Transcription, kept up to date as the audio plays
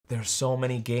There's so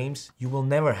many games, you will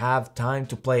never have time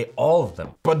to play all of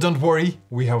them. But don't worry,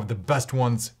 we have the best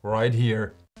ones right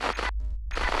here.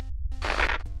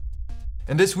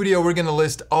 In this video, we're gonna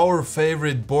list our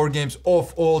favorite board games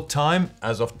of all time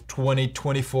as of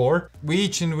 2024. We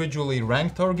each individually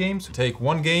ranked our games. Take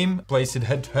one game, place it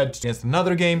head to head against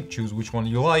another game, choose which one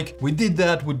you like. We did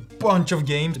that with a bunch of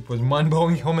games. It was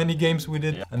mind-blowing how many games we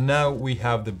did. Yeah. And now we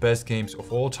have the best games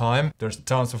of all time. There's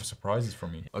tons of surprises for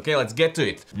me. Okay, let's get to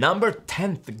it. Number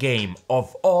 10th game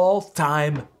of all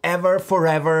time, ever,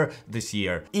 forever, this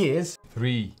year is...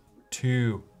 3,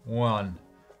 2, 1,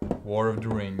 War of the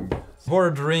Ring. War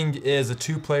of the Ring is a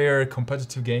two-player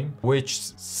competitive game which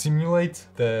simulates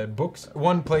the books.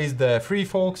 One plays the free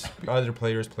folks, the other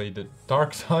players play the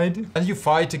dark side. And you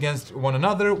fight against one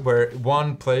another where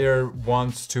one player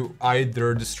wants to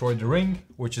either destroy the ring,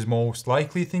 which is most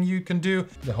likely thing you can do.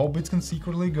 The hobbits can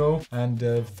secretly go and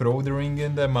throw the ring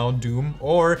in the Mount Doom.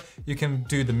 Or you can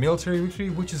do the military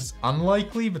victory, which is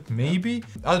unlikely, but maybe.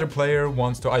 The other player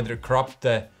wants to either corrupt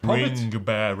the ring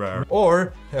bearer,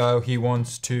 or he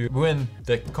wants to win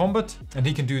the combat, and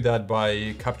he can do that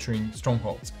by capturing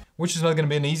strongholds, which is not going to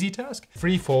be an easy task.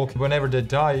 Free folk, whenever they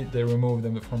die, they remove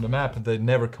them from the map and they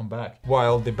never come back.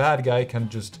 While the bad guy can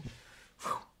just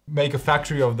make a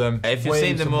factory of them. If you've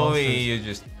seen the movie, you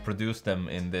just produce them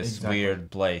in this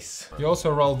weird place. You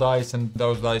also roll dice, and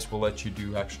those dice will let you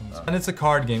do actions. And it's a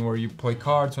card game where you play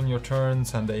cards on your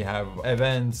turns, and they have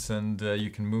events, and you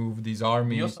can move these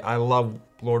armies. I love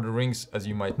Lord of the Rings, as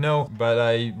you might know, but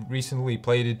I recently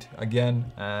played it again,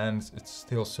 and it's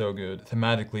still so good.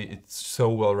 Thematically, it so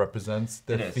well represents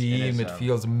the theme. It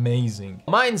feels amazing.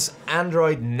 Mine's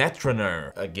Android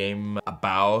Netrunner, a game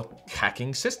about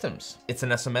hacking systems. It's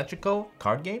an asymmetrical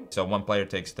card game. So one player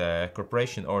takes the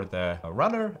corporation or the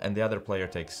runner, and the other player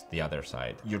takes the other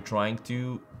side. You're trying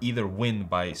to either win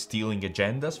by stealing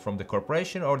agendas from the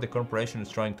corporation, or the corporation is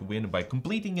trying to win by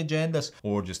completing agendas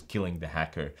or just killing the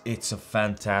hacker. It's a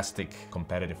fantastic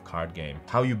competitive card game.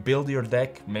 How you build your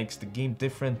deck makes the game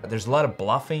different. There's a lot of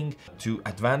bluffing to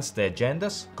advance the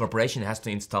agendas. Corporation has to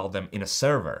install them in a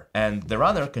server, and the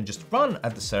runner can just run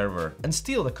at the server and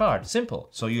steal the card. Simple.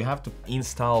 So you have to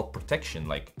install protection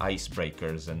like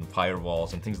icebreakers and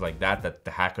firewalls and things like that that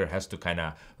the hacker has to kind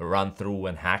of run through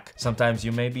and hack. Sometimes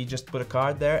you maybe just put a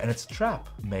card there and it's a trap.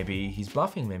 Maybe he's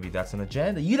bluffing, maybe that's an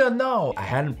agenda. You don't know. I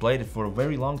hadn't played it for a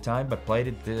very long time, but played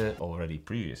it already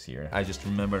previous year. I just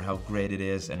remember how great it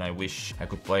is, and I wish I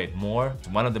could play it more. It's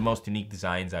one of the most unique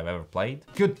designs I've ever played.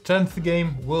 Good 10th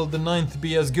game. Will the 9th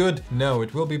be as good? No,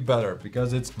 it will be better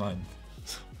because it's 9th.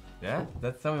 Yeah,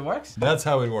 that's how it works? That's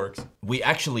how it works. We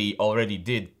actually already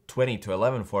did 20 to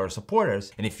 11 for our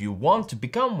supporters, and if you want to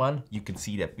become one, you can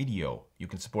see that video. You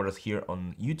can support us here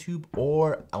on YouTube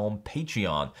or on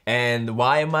Patreon. And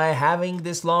why am I having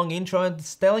this long intro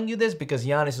and telling you this? Because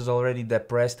Giannis is already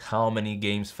depressed how many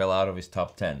games fell out of his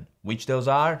top 10. Which those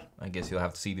are? I guess you'll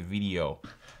have to see the video.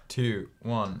 2,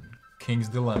 1, King's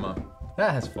Dilemma.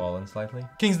 That has fallen slightly.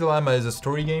 King's Dilemma is a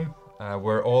story game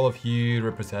where all of you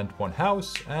represent one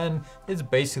house, and it's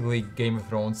basically Game of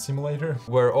Thrones simulator,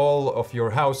 where all of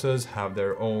your houses have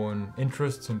their own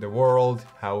interests in the world,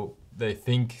 how they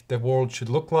think the world should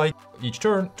look like. Each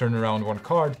turn around one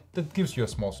card that gives you a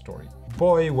small story.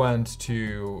 Boy went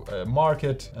to a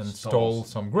market and stole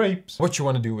some grapes. What you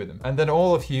want to do with them? And then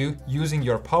all of you, using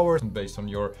your powers, and based on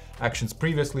your actions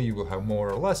previously, you will have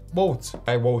more or less votes.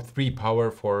 I vote 3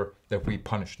 power for that we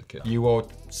punish the kid. You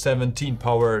vote 17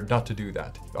 power not to do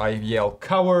that. I yell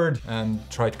coward and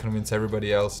try to convince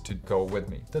everybody else to go with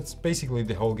me. That's basically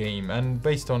the whole game, and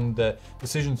based on the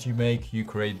decisions you make, you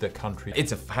create the country.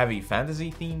 It's a heavy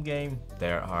fantasy themed game.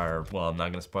 There are, well, I'm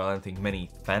not gonna spoil anything, many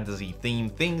fantasy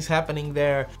themed things happening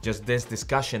there. Just this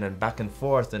discussion and back and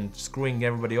forth and screwing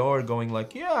everybody over, going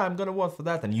like, yeah, I'm gonna vote for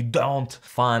that. And you don't.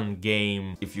 Fun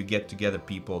game if you get together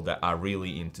people that are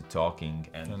really into talking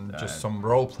and just some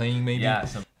role-playing maybe. Yeah,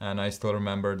 and I still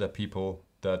remember the people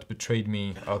that betrayed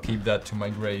me. I'll keep that to my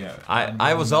grave. Yeah.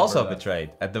 I was also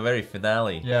betrayed at the very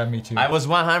finale. Yeah, me too. I was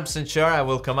 100% sure I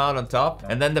will come out on top,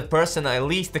 and then the person I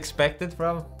least expected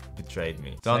from betrayed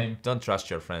me. Don't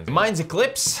trust your friends. Mine's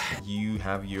Eclipse. You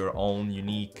have your own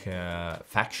unique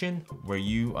faction where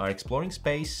you are exploring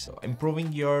space,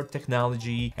 improving your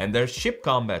technology, and there's ship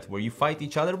combat where you fight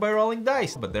each other by rolling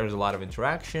dice. But there's a lot of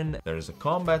interaction, there's a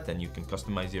combat, and you can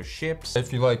customize your ships.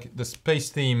 If you like the space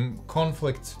theme,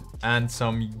 conflict, and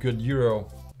some good Euro,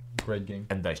 great game.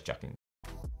 And dice chucking.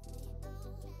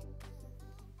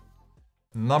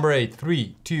 Number 8,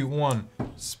 3, 2, 1,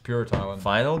 Spirit Island.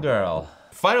 Final Girl.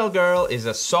 Final Girl is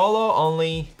a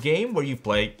solo-only game where you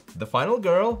play the final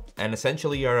girl, and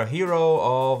essentially you're a hero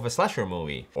of a slasher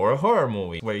movie or a horror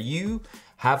movie where you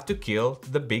have to kill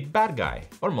the big bad guy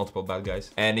or multiple bad guys.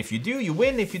 And if you do, you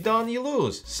win. If you don't, you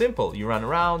lose. Simple. You run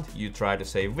around, you try to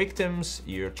save victims,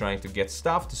 you're trying to get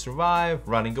stuff to survive,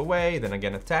 running away, then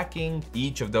again attacking.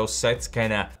 Each of those sets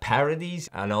kind of parodies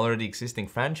an already existing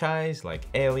franchise like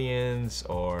Aliens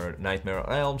or Nightmare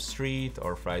on Elm Street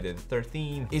or Friday the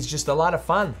 13th. It's just a lot of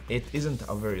fun. It isn't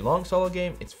a very long solo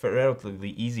game. It's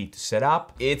relatively easy to set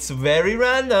up. It's very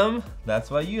random. That's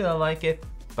why you don't like it.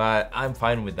 But I'm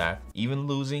fine with that. Even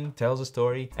losing tells a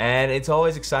story, and it's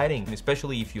always exciting,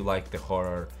 especially if you like the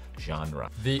horror genre.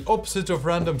 The opposite of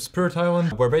random Spirit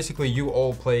Island, where basically you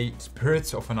all play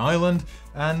spirits of an island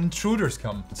and intruders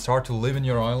come, start to live in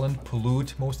your island,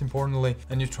 pollute most importantly,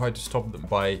 and you try to stop them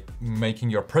by making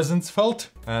your presence felt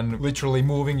and literally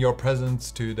moving your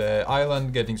presence to the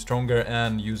island, getting stronger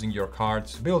and using your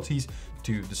cards' abilities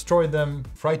to destroy them,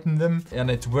 frighten them. And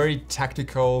it's very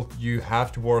tactical. You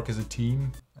have to work as a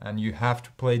team and you have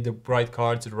to play the right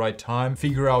cards at the right time,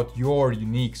 figure out your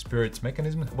unique spirits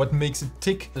mechanism, what makes it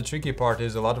tick. The tricky part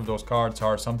is a lot of those cards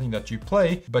are something that you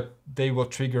play, but they will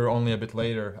trigger only a bit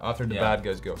later after the bad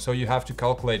guys go. So you have to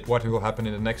calculate what will happen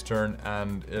in the next turn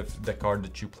and if the card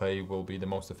that you play will be the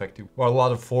most effective. Well, a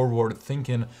lot of forward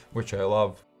thinking, which I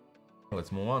love.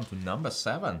 Let's move on to number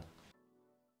 7.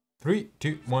 3,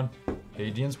 2, 1.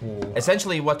 Hadrian's Wall.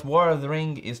 Essentially what War of the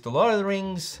Ring is to Lord of the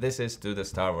Rings, this is to the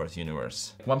Star Wars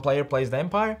universe. One player plays the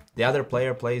Empire, the other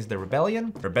player plays the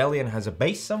Rebellion. Rebellion has a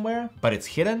base somewhere, but it's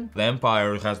hidden. The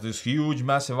Empire has this huge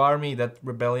massive army that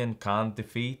Rebellion can't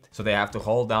defeat, so they have to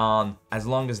hold on as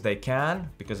long as they can,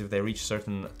 because if they reach a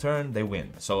certain turn, they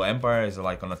win. So Empire is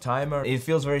like on a timer. It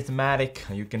feels very thematic.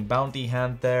 You can bounty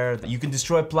hunt there, you can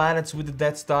destroy planets with the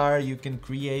Death Star, you can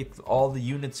create all the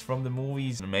units from the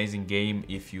movies. An amazing game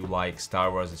if you like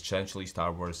Star Wars, essentially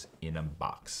Star Wars in a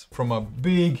box. From a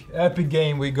big epic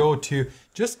game we go to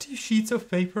just 2 sheets of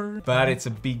paper. But it's a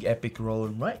big epic roll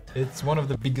and write. It's one of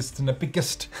the biggest and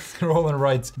epicest roll and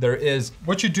writes there is.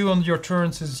 What you do on your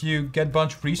turns is you get a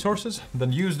bunch of resources,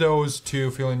 then use those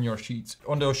to fill in your sheets.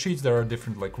 On those sheets there are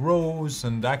different like rows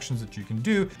and actions that you can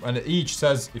do, and each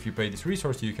says if you pay this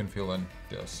resource you can fill in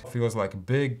this. It feels like a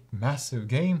big massive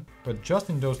game, but just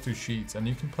in those 2 sheets, and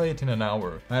you can play it in an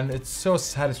hour. And it's so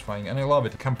satisfying and I love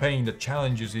it. A campaign that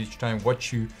challenges each time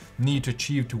what you need to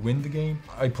achieve to win the game.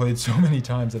 I played so many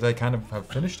times that I kind of have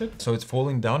finished it, so it's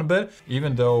falling down a bit.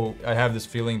 Even though I have this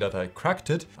feeling that I cracked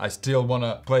it, I still want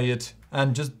to play it,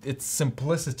 and just its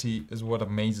simplicity is what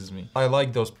amazes me. I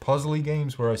like those puzzly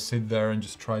games where I sit there and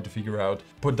just try to figure out,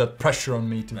 put that pressure on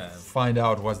me to find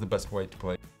out what's the best way to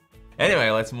play. Anyway,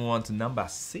 let's move on to number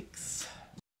 6.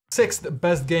 6th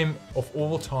best game of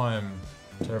all time.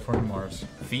 Terraforming Mars.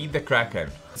 Feed the Kraken.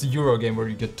 It's a Euro game where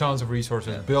you get tons of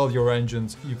resources, build your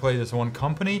engines. You play this one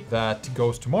company that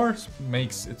goes to Mars,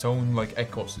 makes its own like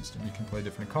ecosystem. You can play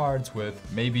different cards with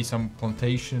maybe some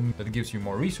plantation that gives you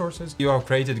more resources. You have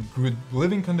created good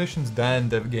living conditions, then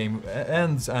the game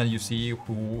ends and you see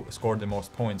who scored the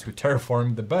most points, who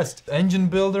terraformed the best. Engine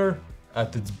builder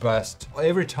at its best.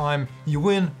 Every time you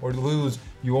win or lose,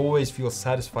 you always feel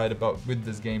satisfied with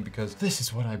this game because this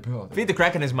is what I built. Feed the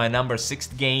Kraken is my number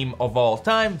 6th game of all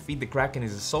time. Feed the Kraken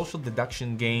is a social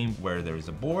deduction game where there is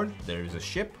a board, there is a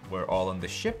ship, we're all on the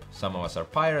ship. Some of us are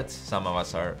pirates, some of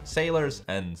us are sailors,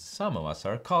 and some of us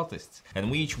are cultists.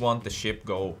 And we each want the ship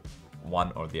go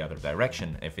one or the other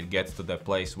direction. If it gets to the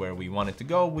place where we want it to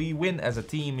go, we win as a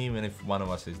team, even if one of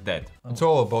us is dead. It's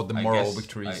all about the moral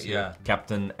victories. Yeah.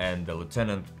 Captain and the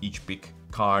lieutenant each pick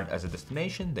card as a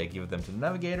destination. They give them to the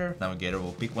navigator. Navigator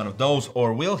will pick one of those,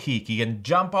 or will he? He can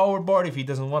jump overboard if he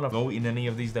doesn't want to go in any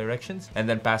of these directions, and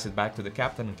then pass it back to the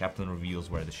captain, and captain reveals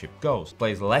where the ship goes. It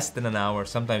plays less than an hour,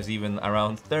 sometimes even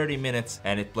around 30 minutes,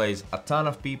 and it plays a ton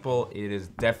of people. It is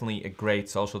definitely a great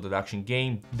social deduction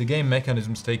game. The game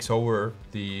mechanisms takes over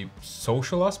the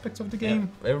social aspects of the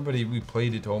game. Everybody we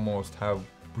played it almost have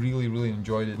really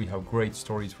enjoyed it. We have great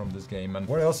stories from this game, and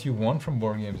what else you want from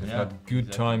board games if not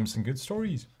good times and good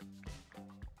stories.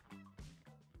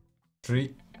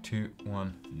 3, 2,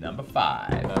 1. Number 5.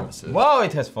 Nemesis. Whoa,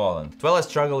 it has fallen. Twilight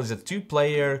Struggle is a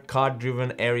 2-player,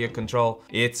 card-driven area control.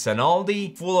 It's an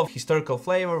oldie, full of historical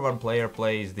flavor. One player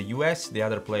plays the US, the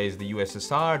other plays the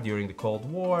USSR during the Cold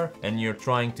War, and you're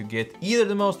trying to get either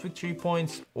the most victory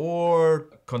points or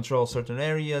control certain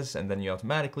areas, and then you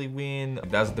automatically win.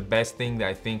 That's the best thing that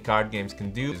I think card games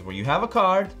can do, is where you have a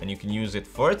card and you can use it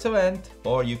for its event,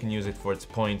 or you can use it for its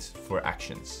points for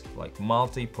actions, like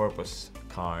multi-purpose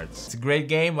cards. It's a great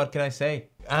game, what can I say?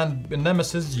 And in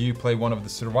Nemesis, you play one of the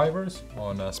survivors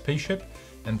on a spaceship,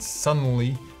 and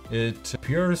suddenly it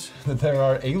appears that there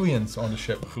are aliens on the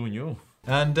ship. Who knew?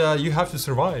 And you have to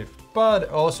survive. But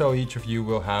also each of you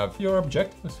will have your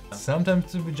objectives.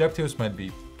 Sometimes the objectives might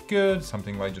be good,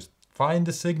 something like just find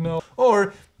the signal,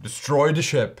 or destroy the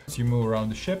ship. So you move around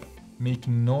the ship,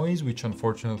 making noise, which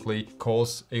unfortunately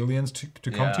calls aliens to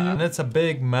come to you. And it's a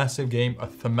big, massive game, a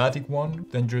thematic one.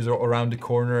 Dangers are around the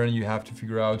corner and you have to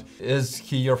figure out, is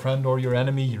he your friend or your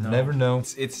enemy? You never know.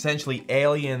 It's essentially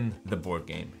Alien, the board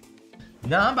game.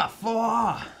 Number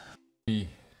 4. 3,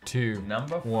 2,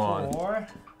 Number 1. 4.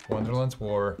 Wonderland's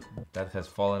War. That has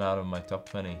fallen out of my top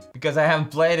 20 because I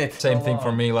haven't played it. Same thing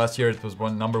for me. Last year it was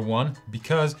number 1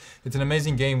 because it's an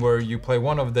amazing game where you play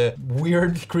one of the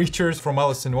weird creatures from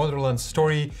Alice in Wonderland's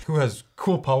story who has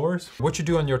cool powers. What you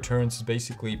do on your turns is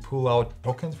basically pull out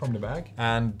tokens from the bag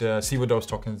and see what those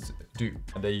tokens do.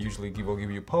 They usually will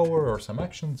give you power or some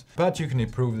actions, but you can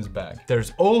improve this bag.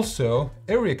 There's also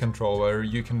area control where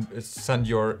you can send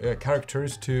your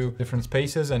characters to different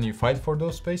spaces and you fight for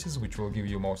those spaces, which will give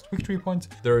you most victory points.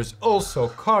 There is also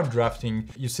card drafting.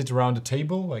 You sit around a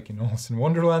table like in Alice in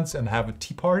Wonderlands and have a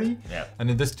tea party. Yeah. And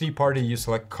in this tea party you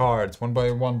select cards one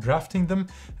by one, drafting them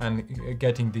and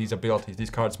getting these abilities. These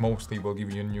cards mostly will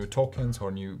give you new tokens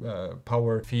or new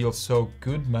power. Feels so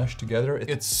good mashed together.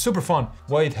 It's super fun.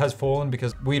 Why it has fallen,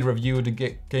 because we reviewed a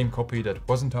game copy that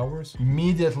wasn't ours.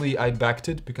 Immediately I backed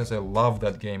it because I love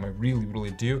that game. I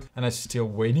really do. And I'm still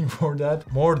waiting for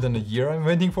that. More than a year I'm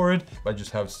waiting for it. I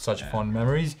just have such fun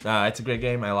memories. It's a great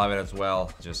game. I love it as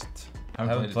well. Just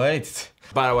haven't played it.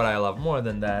 But what I love more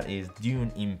than that is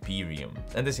Dune Imperium.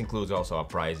 And this includes also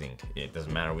Uprising. It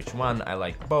doesn't matter which one, I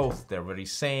like both. They're very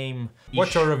same.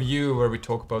 Watch our review where we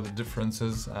talk about the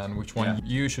differences and which one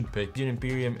you should pick. Dune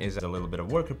Imperium is a little bit of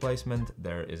worker placement.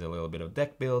 There is a little bit of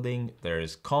deck building. There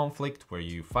is conflict where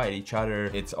you fight each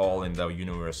other. It's all in the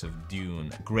universe of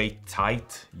Dune. Great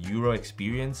tight Euro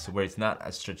experience where it's not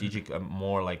as strategic,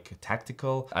 more like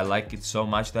tactical. I like it so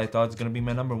much that I thought it's gonna be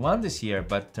my number 1 this year,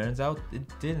 but turns out it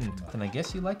didn't. And I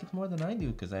guess you like it more than I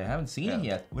do because I haven't seen it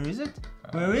yet. Where is it?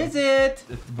 Where is it?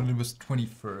 I believe it was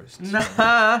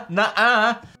 21st.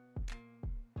 Nah.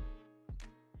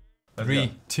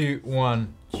 3, 2,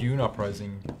 1. Dune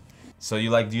Uprising. So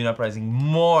you like Dune Uprising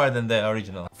more than the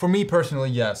original? For me personally,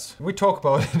 yes. We talk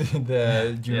about it in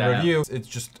the Dune review. It's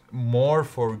just more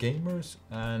for gamers,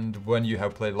 and when you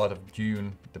have played a lot of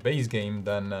Dune, the base game,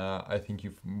 then I think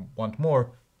you want more.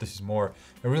 This is more.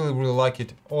 I really like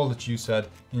it. All that you said,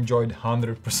 enjoyed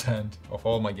 100% of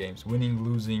all my games. Winning,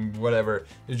 losing, whatever.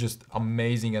 It's just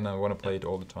amazing and I want to play it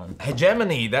all the time.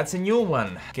 Hegemony, that's a new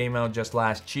one. Came out just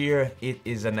last year. It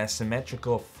is an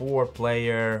asymmetrical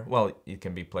 4-player, well, it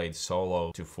can be played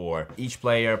solo to 4. Each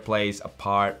player plays a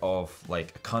part of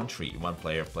like a country. One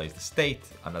player plays the state,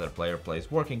 another player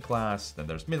plays working class, then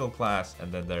there's middle class,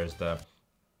 and then there's the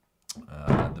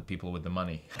people with the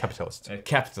money. Capitalists.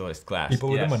 Capitalist class. People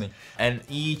with the money. And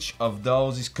each of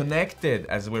those is connected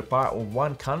as we're part of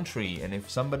one country. And if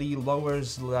somebody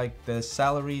lowers like the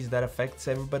salaries, that affects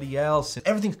everybody else.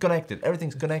 Everything's connected.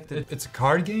 Everything's connected. It's a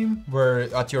card game where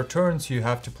at your turns you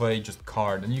have to play just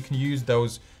card, and you can use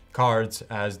those cards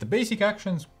as the basic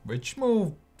actions, which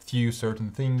move few certain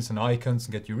things and icons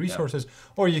and get you resources,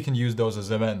 or you can use those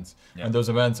as events. And those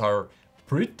events are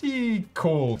pretty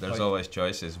cool. There's always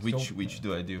choices. Which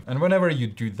do I do? And whenever you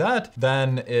do that,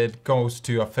 then it goes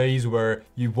to a phase where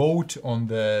you vote on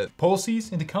the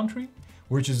policies in the country,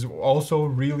 which is also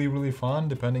really fun,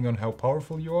 depending on how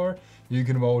powerful you are. You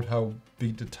can vote how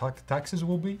big the taxes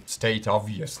will be. State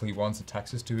obviously wants the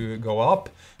taxes to go up,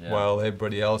 while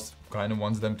everybody else kind of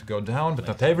wants them to go down, but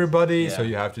not everybody, so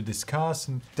you have to discuss.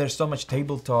 And there's so much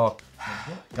table talk.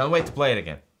 Can't wait to play it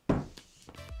again.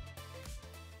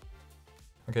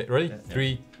 Okay, ready?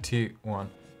 3, 2, 1.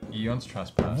 Eon's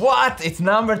Trespass. What? It's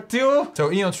number 2?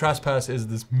 So Eon's Trespass is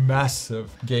this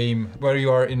massive game where you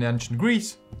are in ancient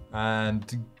Greece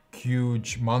and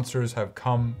huge monsters have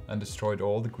come and destroyed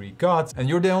all the Greek gods, and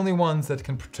you're the only ones that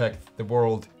can protect the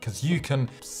world because you can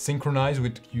synchronize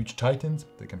with huge titans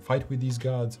that can fight with these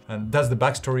gods. And that's the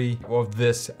backstory of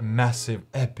this massive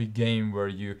epic game where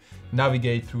you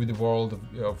navigate through the world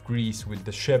of Greece with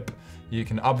the ship You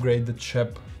can upgrade the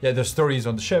ship. Yeah, there's stories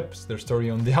on the ships, there's story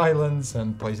on the islands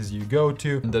and places you go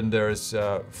to. And then there's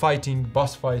fighting,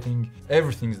 boss fighting,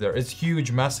 everything's there. It's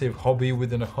huge, massive hobby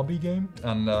within a hobby game.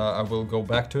 And I will go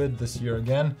back to it this year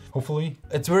again, hopefully.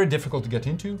 It's very difficult to get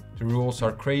into. The rules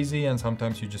are crazy and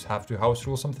sometimes you just have to house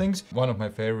rule some things. One of my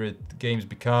favorite games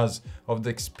because of the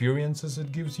experiences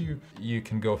it gives you. You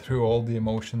can go through all the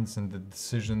emotions and the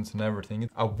decisions and everything.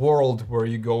 A world where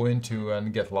you go into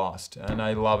and get lost. And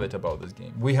I love it about this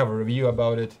game. We have a review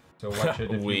about it. So watch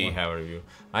it if We you want. have a review.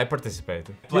 I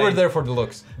participated. You were there for the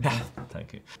looks.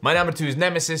 Thank you. My number 2 is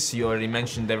Nemesis. You already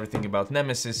mentioned everything about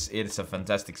Nemesis. It's a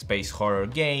fantastic space horror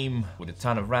game with a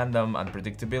ton of random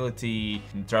unpredictability,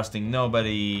 trusting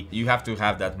nobody. You have to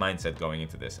have that mindset going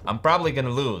into this. I'm probably gonna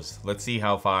lose. Let's see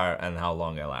how far and how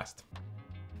long I last.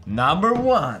 Number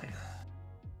 1.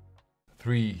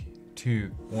 3,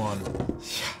 2, 1.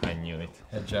 I knew it.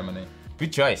 Hegemony.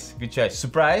 Good choice. Good choice.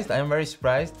 Surprised? I am very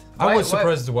surprised. I was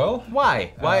surprised as well.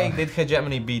 Why? Why did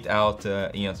Hegemony beat out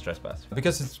Eon's Trespass?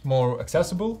 Because it's more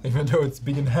accessible, even though it's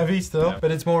big and heavy still. Yeah. But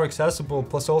it's more accessible.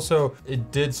 Plus also,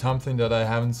 it did something that I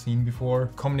haven't seen before.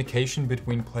 Communication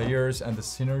between players and the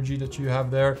synergy that you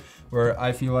have there. Where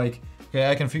I feel like, okay,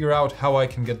 I can figure out how I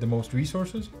can get the most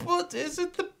resources. But is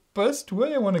it the best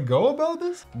way I want to go about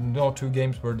this? No two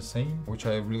games were the same, which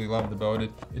I really loved about it.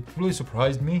 It really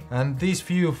surprised me. And these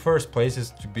few first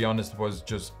places, to be honest, was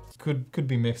just could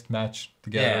be mixed match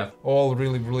together. Yeah. All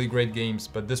really great games,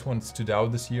 but this one stood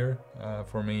out this year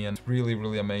for me and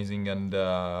really amazing. And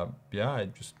yeah, I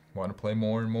just want to play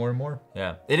more and more.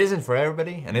 Yeah, it isn't for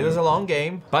everybody, and it is a long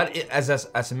game, but as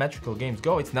asymmetrical games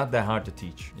go, it's not that hard to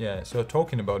teach. Yeah, so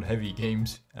talking about heavy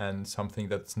games and something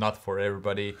that's not for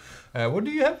everybody, what do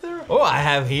you have there? Oh, I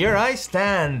have Here I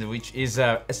Stand, which is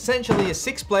essentially a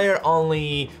 6-player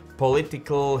only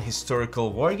political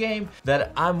historical war game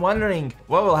that I'm wondering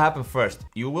what will happen first.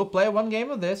 You will play one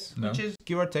game of this, which is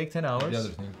give or take 10 hours. The other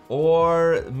thing.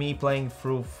 Or me playing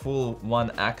through full one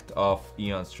act of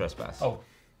Eon's Trespass. Oh.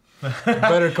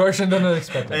 Better question than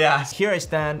expected. Yeah. Here I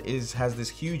Stand has this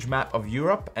huge map of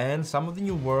Europe and some of the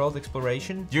New World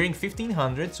exploration. During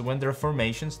 1500s, when the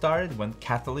Reformation started, when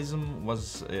Catholicism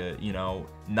was, you know,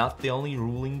 not the only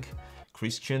ruling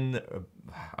Christian,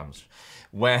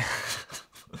 when...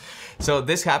 So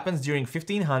this happens during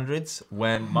 1500s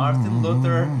when Martin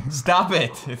Luther... Stop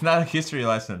it! It's not a history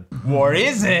lesson. Or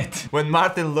is it? When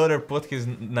Martin Luther put his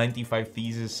 95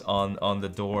 Theses on the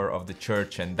door of the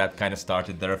church, and that kind of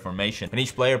started the Reformation. And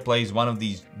each player plays one of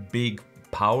these big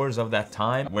powers of that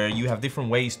time, where you have different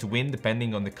ways to win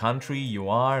depending on the country you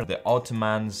are. The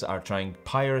Ottomans are trying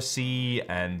piracy,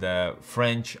 and the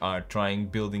French are trying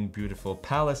building beautiful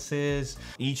palaces.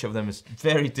 Each of them is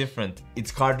very different.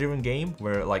 It's a card-driven game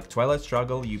where, like Twilight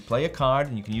Struggle, you play a card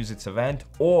and you can use its event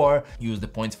or use the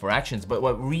points for actions. But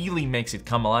what really makes it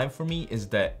come alive for me is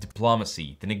the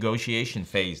diplomacy, the negotiation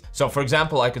phase. So for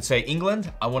example, I could say, England,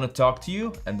 I want to talk to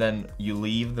you, and then you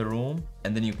leave the room.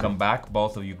 And then you come back,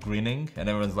 both of you grinning, and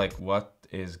everyone's like, what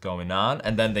is going on?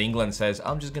 And then the England says,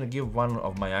 I'm just gonna give one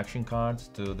of my action cards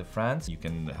to the France. You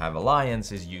can have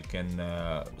alliances, you can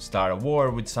start a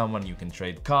war with someone, you can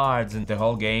trade cards, and the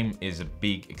whole game is a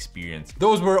big experience.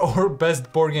 Those were our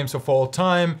best board games of all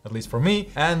time, at least for me,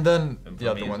 and then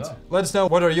the other ones. Well. Let us know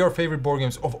what are your favorite board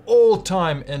games of all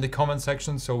time in the comment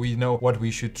section so we know what we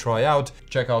should try out.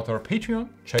 Check out our Patreon,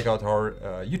 check out our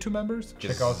YouTube members,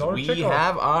 check out our We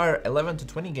have our 11 to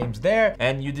 20 games there,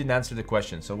 and you didn't answer the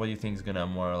question, so what do you think is gonna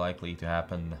more likely to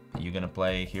happen? Are you gonna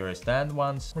play Here I Stand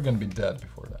once? We're gonna be dead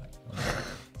before that.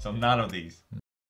 So none of these.